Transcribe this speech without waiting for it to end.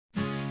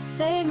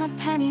Saved my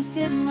pennies,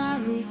 did my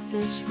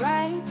research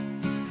right.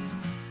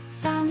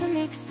 Found a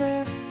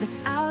mixer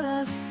that's out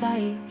of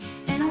sight.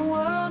 In a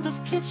world of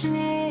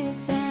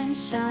KitchenAids and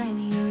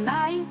shiny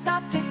lights,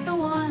 I picked the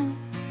one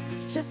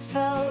that just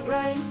felt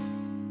right.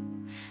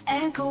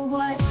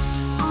 Ankarsrum,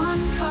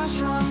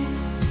 Ankarsrum,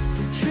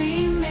 the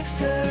dream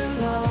mixer,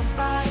 loved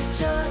by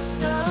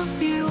just a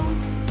few.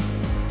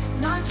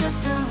 Not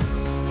just a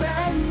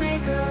bread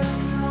maker,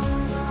 no,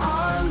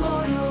 our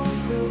loyal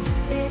group.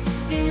 It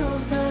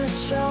steals the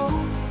show.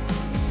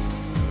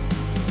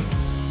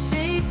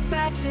 Big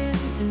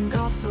batches and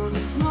also the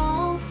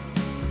small.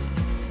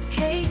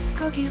 Cakes,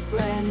 cookies,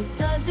 bread, it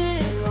does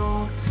it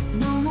all.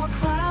 No more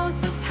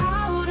clouds of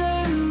powder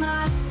in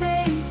my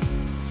face.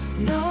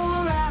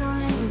 No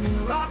rattling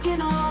and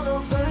rocking all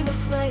over the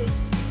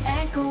place.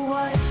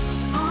 Ankarsrum,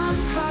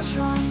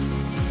 Ankarsrum,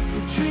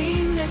 the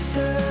dream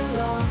mixer,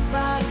 loved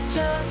by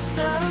just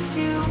a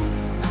few.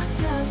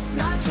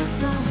 Not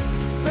just a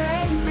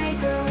bread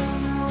maker,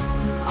 no,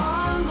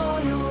 our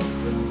loyal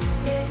crew.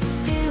 It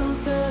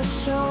steals the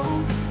show.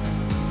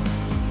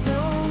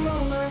 Dough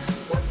roller,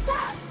 what's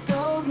that?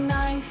 Dough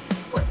knife,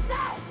 what's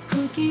that?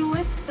 Cookie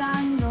whisks,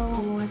 I know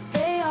what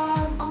they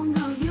are. Oh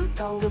no, you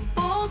don't. The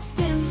bowl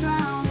spins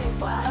round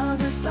while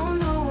others don't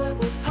know what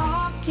we're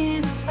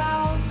talking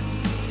about.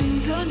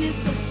 Goodness,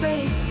 the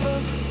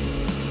Facebook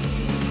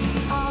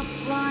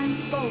offline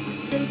folks,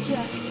 they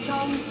just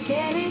don't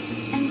get it.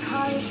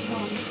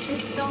 Ankarsrum, they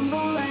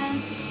stumble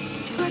and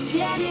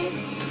forget it.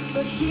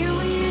 But here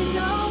we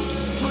know,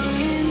 we're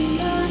in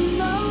the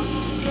know.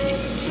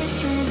 This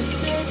kitchen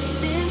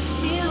assistant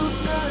steals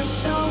the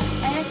show.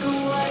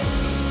 Ankarsrum,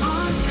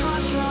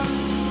 Ankarsrum,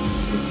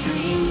 the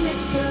dream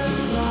mixer,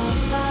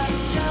 loved by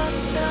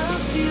just a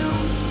few.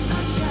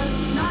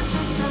 Not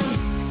just a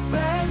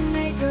bread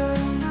maker,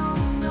 no,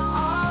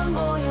 our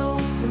loyal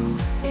crew.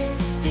 It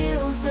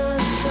steals the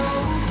show.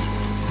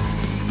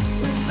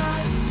 With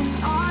us in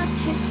our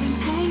kitchens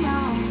hang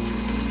out,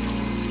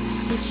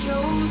 the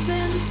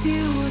chosen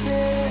few,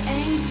 there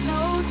ain't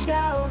no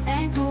doubt.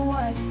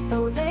 Ankarsrum,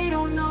 though they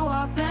don't know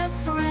our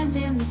best friend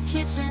in the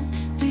kitchen.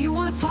 Do you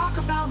want to talk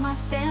about my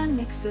stand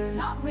mixer?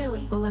 Not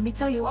really. Well, let me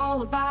tell you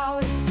all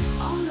about it.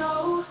 Oh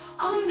no,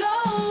 oh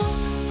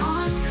no.